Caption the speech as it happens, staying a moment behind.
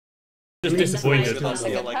Just disappointed. I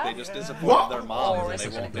feel like they just disappointed their moms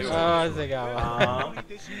and they won't do it.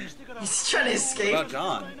 He's trying to escape. About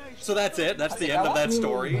John. So that's it? That's the end of that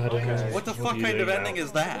story? What the fuck kind of ending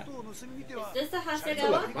is that? Is this the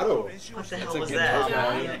Hasegawa? What the hell was that?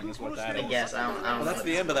 I guess, I don't know. That's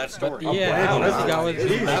the end of that story. Yeah,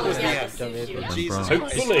 that was the end. Jesus Christ.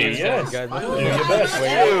 Hopefully, yes. Do your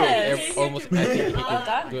best. Almost, I think he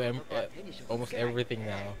can do almost everything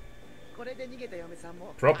now.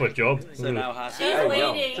 Proper job. So now She's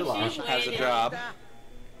waiting. She's has a waiting. job.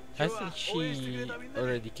 Hasn't she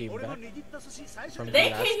already came back? From the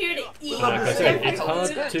They last... came here to eat. Like I said, it's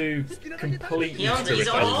hard to completely He's only to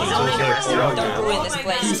don't ruin this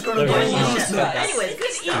place. He's gonna do it. Anyways,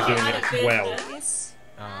 good stuff. doing it well.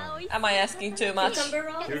 Am I asking too much?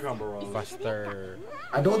 Cucumber roll? Faster.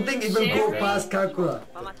 I don't think it will go past Kakura.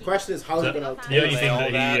 Question is, how's it gonna? The only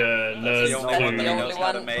thing that he learned The only to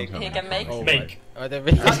one he can make. make. Oh, the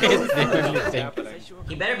only thing.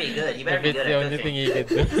 He better be good. He better If be it's good the at only cooking. thing he can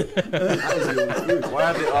do. Why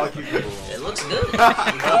are they all cucumber? It looks good.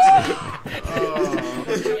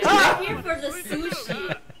 Yeah, we're here for the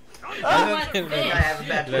sushi. I want I fish. have a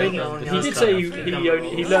bad feeling. He did say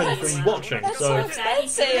he learned from watching, so Fatty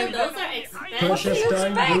chicken, those are Precious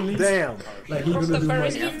expensive. time, really? Damn. Like he gonna do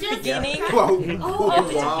what? He's just Beginning. Wow. Giving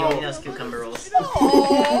us cucumber rolls.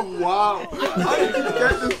 Wow. How did you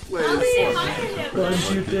get this I'll place? say hi to him.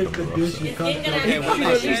 Once you take the dish, you It's can't gonna take Okay, it. well,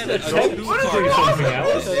 they said a do something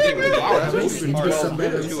else.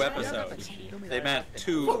 two episodes. They meant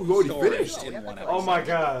two We already stories finished. in one episode. Oh my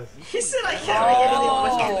god. He said I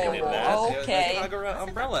can't They did that. Oh, The okay. Kagura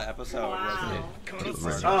Umbrella episode, Wow.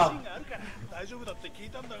 wasn't Ah. I actually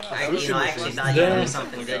thought there was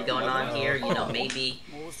something good going on here. You know, maybe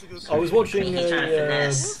I was watching he's trying to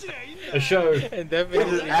finesse. a show And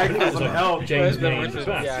definitely. Agnes some help. James First Maine versus- was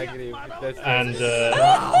back. Yeah, I agree. That's And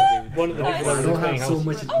one of the people I that don't was have saying so how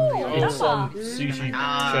much. in some sushi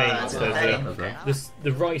that's chains,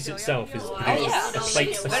 the rice itself is produced a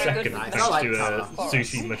plate a second thanks to a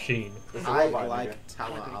sushi machine, I like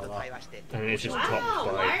Tama a lot. and it's just Wow, topped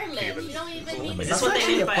by wireless. You humans. don't even need Is this what they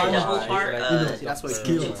mean by a double part? That's what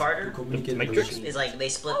Skill. Two-parter? The Matrix. Is like they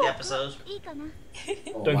split the episodes.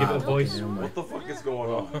 Don't give it a voice. What the fuck is going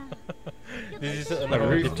on? This is A another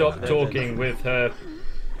rooftop talking with her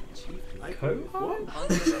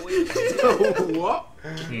What?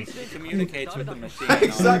 He communicates with the machine.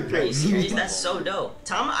 Exactly. Are you serious? That's so dope.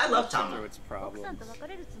 Tama, I love Tama. Through its problems.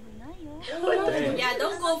 Yeah,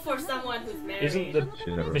 don't go for someone who's married. Isn't the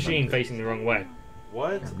machine facing the wrong way?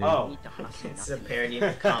 What? Oh. It's a parody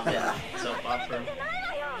of combat soap opera.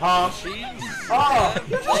 Huh? Oh,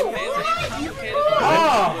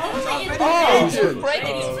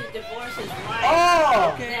 Breaking. to divorce his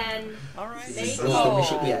wife, then they go.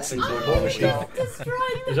 Yes. Destroyed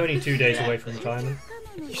There's only 2 days away from retirement.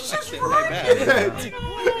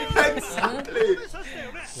 Exactly.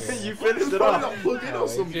 You finished it off.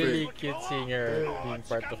 It's really cute seeing her being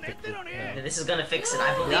part of the group now. This is gonna fix it.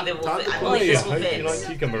 I believe it will. I Oh believe yeah, this will hope you like fix.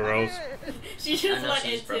 cucumber rolls. She I just know went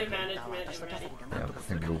she's into broken. management already.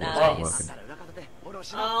 Nice.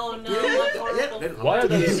 Oh no, what horrible. Why are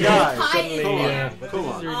these guys suddenly Come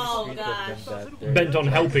on. Oh god. bent on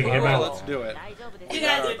helping him Well, out? let's do it. You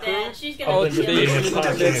guys are dead. She's gonna Other kill than being you. a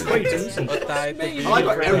passing acquaintance and I like how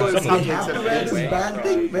everyone's Someone- talking That is bad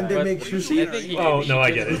thing when they make sushi. Oh no,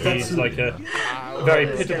 I get it. He's like a very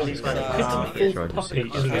pitiful puppy,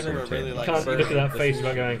 isn't he? You can't look at that face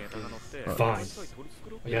without going, fine.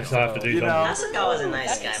 I guess I have to do something. Asakawa's a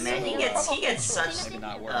nice guy, man. He gets such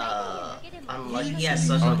unlucky. He has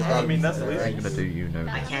such. I mean, that's the least.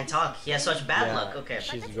 I can't talk. He has such bad luck. Okay.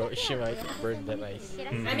 She might burn the rice.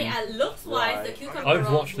 I mean, at looks wise, the cucumber I've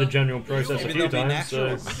rolls watched the look- general process a Maybe few they'll be times, so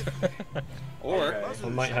natural. Or, I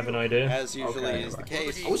might have an idea. as usually is the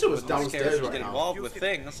case, I wish it was when these downstairs characters right get now. involved with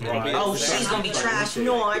things, it'll be Oh, upsetting. she's gonna be trash.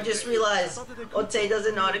 No, I just realized Ote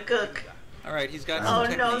doesn't know how to cook. Alright, he's got Oh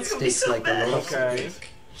some no, it's gonna be Tastes so like a bad. roll. Okay.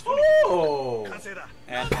 Oh.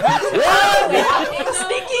 And Sneaky.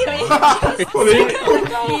 It's the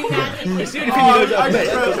only thing you know I about just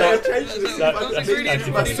it. tried to change this. That's actually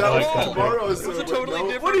Myself like that. tomorrow is it's a totally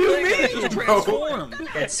different What do you thing, it's mean, just bro? transformed.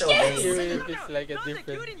 That's so big. Even if it's like a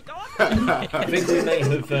different. I think we may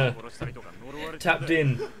have tapped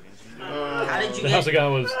in How did you the get?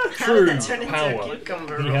 Hasegawa's How did true that turn into a power.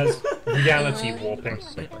 cucumber He roll? has reality warping.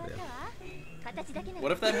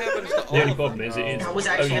 What if that happens to all The only of problem them? is it is That was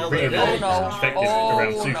only actually really really Oh no. effective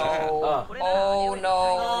around Oh sushi. no. Oh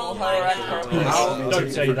no. Her and her. Don't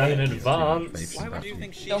say that in advance. Why would you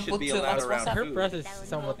think she Don't should put be too allowed much around Her food? breath is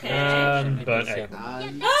somewhat. But hey.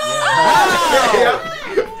 Yeah.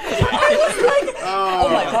 Oh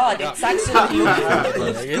my god, it's actually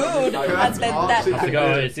looking good. And then that.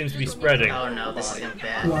 It seems to be spreading. Oh no, this is gonna be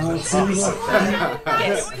bad. Wow, see what?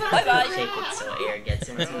 Yes. Bye bye. Shake it so air gets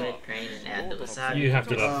into it. Crane and add the wasabi. You have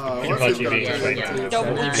to love Shinpachi being explained now.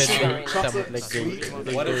 Don't put sugar in it. Something like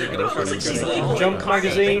What is it gonna turn into? Jump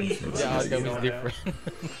magazine. the outcome is different.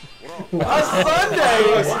 A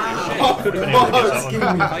Sunday! Could have been able to get that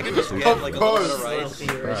one. If I could just get like a little bit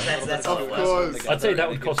of rice. That's all it was. course. I'd say that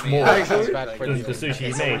would cost more than the sushi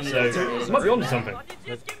you made, so it might be onto something. I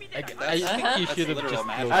think you should have just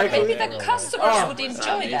closed Maybe it. the customers would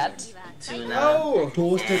enjoy that. Tuna.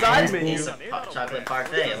 Toasted Side ice menu. Piece of chocolate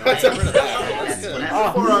parfait. That's Right? a- That's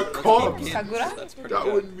what For a corpse. Kagura? That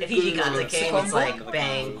wouldn't be If Hijikata came, it's like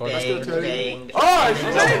bang, bang, bang. Oh, she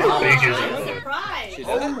did it! Big is I'm it? surprised.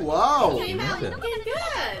 Oh, wow. Came out looking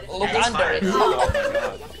good. Look under it.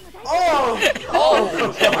 Oh! Oh!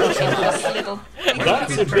 Just a little.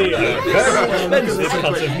 That's a big, very expensive cut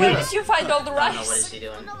of Where meat. did you find all the I don't know, what is rice? she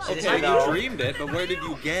doing? Okay, you dreamed it, but where did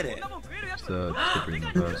you get it?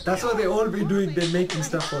 That's what they all be doing. They're making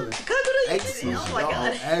stuff for them. Egg Oh my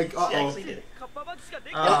god. Egg, She uh-oh. actually did it.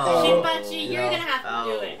 Shinpachi, you're gonna have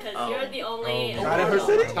to do it because you're the only. Got it, her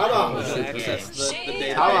city? Come on. Access the She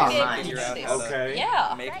database How and long? figure out this. how to Okay.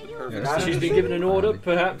 Yeah. make it perfect. She's been given an order,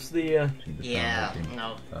 perhaps the. Yeah,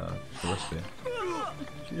 no. Oh, please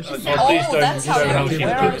Oh, don't that's how show you- how she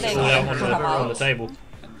where puts are they it out going to on come the out? table.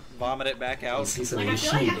 Vomit it back out. See some Like, I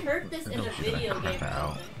feel like I machine. heard this in a video game.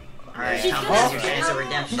 Alright, She's Tom, gonna- what's your chance of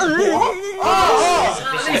redemption? Oh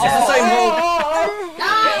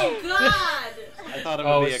God! I thought it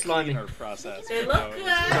Oh, would be a it's slimy. cleaner process. They look good,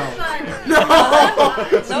 but No!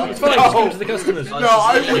 It's fine, just give it to the customers. No,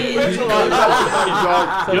 I wouldn't visualize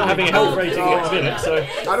that. You're not having a health rating against Village, so.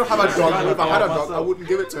 I don't have a dog, but if I had a dog, I wouldn't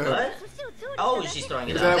give it to her. What? Oh, she's throwing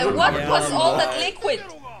it Then out. I And what was all that liquid?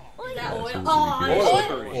 that oil. Oh,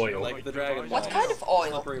 Slippery, Oil. like the dragon What ball. kind of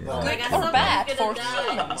oil? Slippery ball. Good I got or bad something for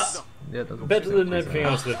good at teens? Better than everything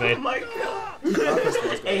else they've made. Oh my god.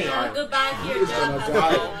 goodbye to your job.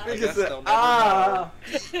 I guess they'll never know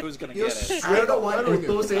who's gonna You're get it. I don't know why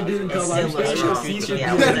Otto said didn't come on stage. She should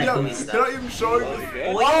Yeah, do with it. that You're gooey not stuff. even showing me.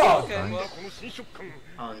 Oh, Okay, well.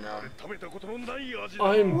 oh no.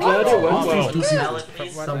 I'm glad it went well. Smell it,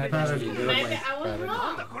 please. Some parody. Maybe I was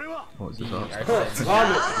wrong.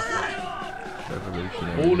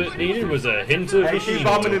 All it needed was a hint of machine.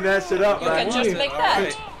 that shit up, You can just make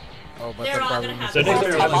that. Oh, but They're the all problem gonna have So to. next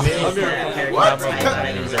time you have a meal, What? I'm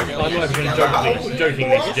not even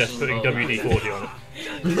jokingly suggest putting WD-40 on it.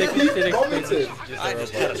 I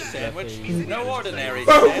just had a sandwich. No ordinary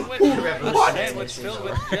sandwich. A sandwich filled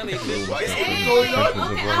with jellyfish. What is Hey, going on?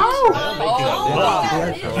 okay, Oh,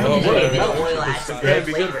 The oil adds a bit of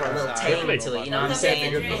flavor, a little tang to it, you know what I'm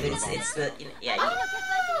saying? It's the, yeah.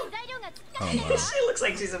 She looks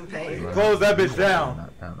like she's in pain. Close that bitch down.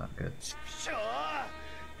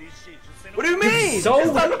 What do you mean?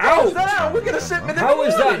 Sold out! We're gonna sit in How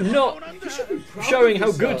is that not showing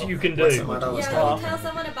how good you can do? Yeah, we'll tell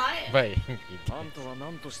someone to buy it. Wait. You're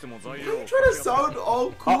trying to sound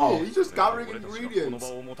all cool. He's just gathering ingredients.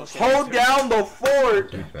 Hold down the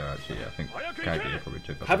fort.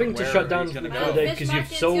 Having to shut down for the day because you've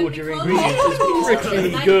sold your ingredients is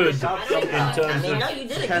pretty good in terms I mean, no, of, you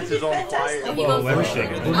did it. Cats You is did on fantastic. fire. well,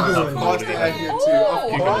 everything. Of course they are here too.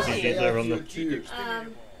 Of You course guys they are are on the. here too.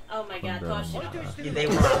 Oh my God, Toshio. They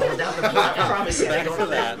will hold down the block, I promise you. Back to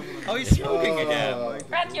that. Oh, he's smoking again.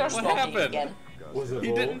 Grant your What smoking happened? again.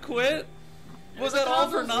 He didn't quit? Was that all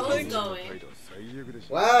for nothing?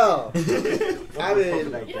 Wow. I mean, You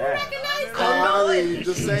don't recognize them?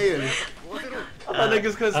 just saying.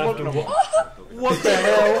 niggas could After what What the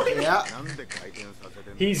hell? Yeah.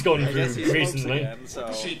 he's gone I through guess he smokes recently. again, so.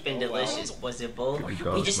 Cheap and delicious. Was it bull? We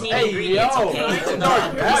just need Hey, ingredients, yo. okay? Hold Dark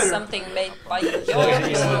on. matter. Something made by your Yeah.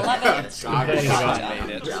 11th. Complaining about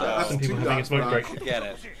Made it, so. some people having a smoke break. Get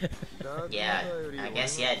it. Yeah, I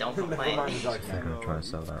guess, yeah, don't complain. I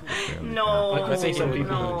can see some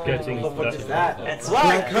people getting that. That's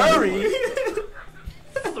Black curry.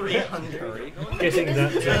 300. Getting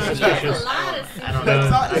that There's a suspicious lot of I don't Uh,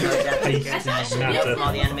 know. taste I should be matter. up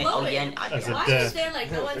all the anime. Oh, yeah, As a Why death. is there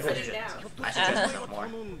like no one sitting down? I should try some more.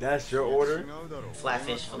 That's your order?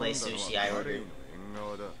 Flatfish fillet sushi, I ordered.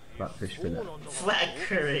 Flatfish fillet. Flat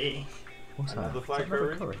curry. What's that? The flat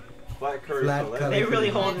curry? Flat curry. Flat fillet. curry. They really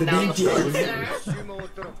holding down the fort. Sir.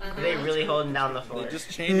 They really holding down the They fort. just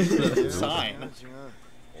changed the sign.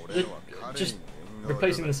 Just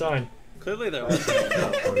replacing the sign. Clearly they're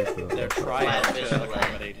listening. They're trying to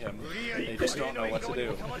accommodate him. They just don't know what to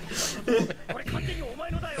do.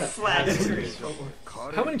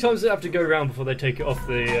 How many times does it have to go around before they take it off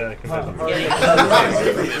the conveyor?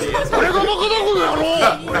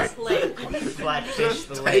 Flatfish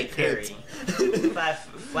fillet curry.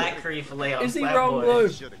 Flat curry fillet on Is he flat wrong board.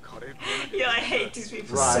 though? Yeah, I hate these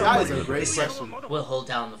people Right, so that much. is a great question. We'll hold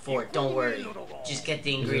down the fort, don't worry. Just get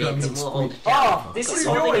the ingredients and we'll hold it down. This is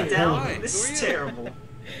holding it down? This is terrible.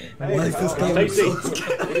 Life is getting Tasty. so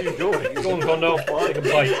What are you doing? Go on, Kondo. Take a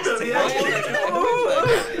bite.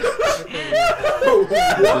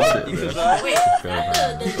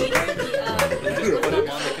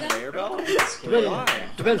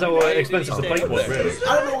 Depends how expensive the plate was, really.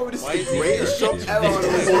 I don't know what this is the greatest shop ever or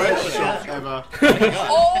the worst shop ever.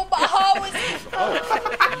 Oh, but how is it?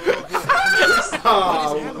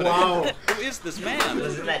 Oh, wow. Who is this man?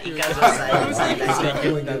 Wasn't that Ikazo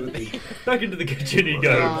side? Back into the kitchen he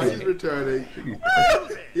Ah, goes. he's returning.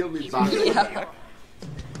 He'll be back. Yeah.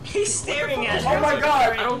 He's staring at Oh my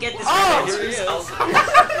god! I don't get this. I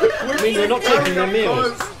mean, they're not taking their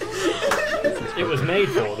meals. It was made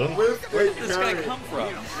for them. Where did this guy come from?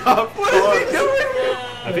 What is he doing?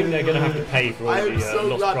 I think they're going to have to pay for all I am the so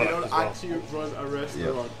lost glad they product don't as well. actually run a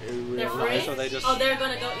restaurant in They're real free? life. So they just... Oh, they're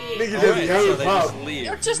gonna go eat. Niggas Alright, just so gave they up. just leave.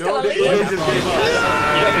 You're just No, gonna they leave. just gave up. You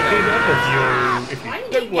have to clean up if Why you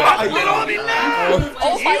did don't they work. get on me now!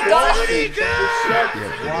 Oh my god! I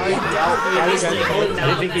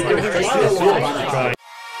didn't think he'd go straight to the try.